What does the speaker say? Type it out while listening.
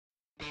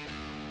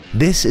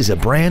This is a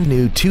brand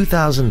new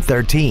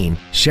 2013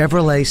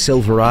 Chevrolet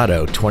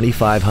Silverado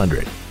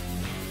 2500.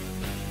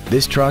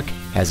 This truck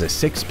has a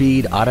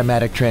 6-speed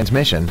automatic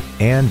transmission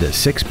and a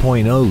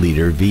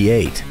 6.0-liter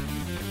V8.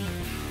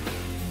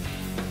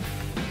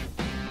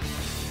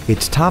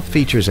 Its top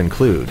features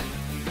include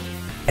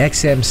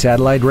XM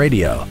satellite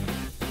radio,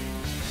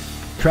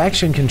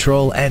 traction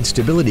control and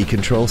stability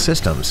control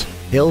systems,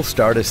 hill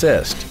start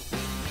assist,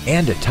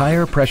 and a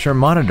tire pressure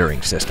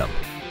monitoring system.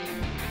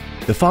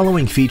 The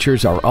following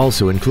features are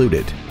also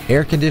included: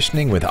 air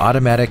conditioning with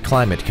automatic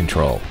climate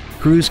control,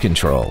 cruise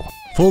control,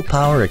 full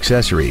power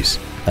accessories,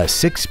 a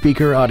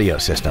 6-speaker audio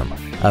system,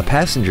 a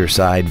passenger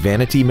side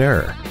vanity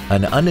mirror,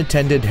 an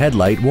unattended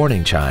headlight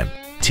warning chime,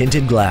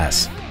 tinted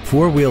glass,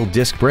 4-wheel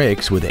disc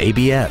brakes with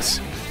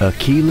ABS, a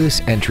keyless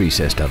entry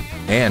system,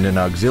 and an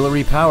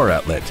auxiliary power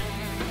outlet.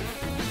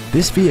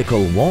 This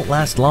vehicle won't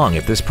last long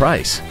at this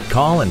price.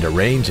 Call and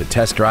arrange a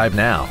test drive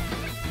now.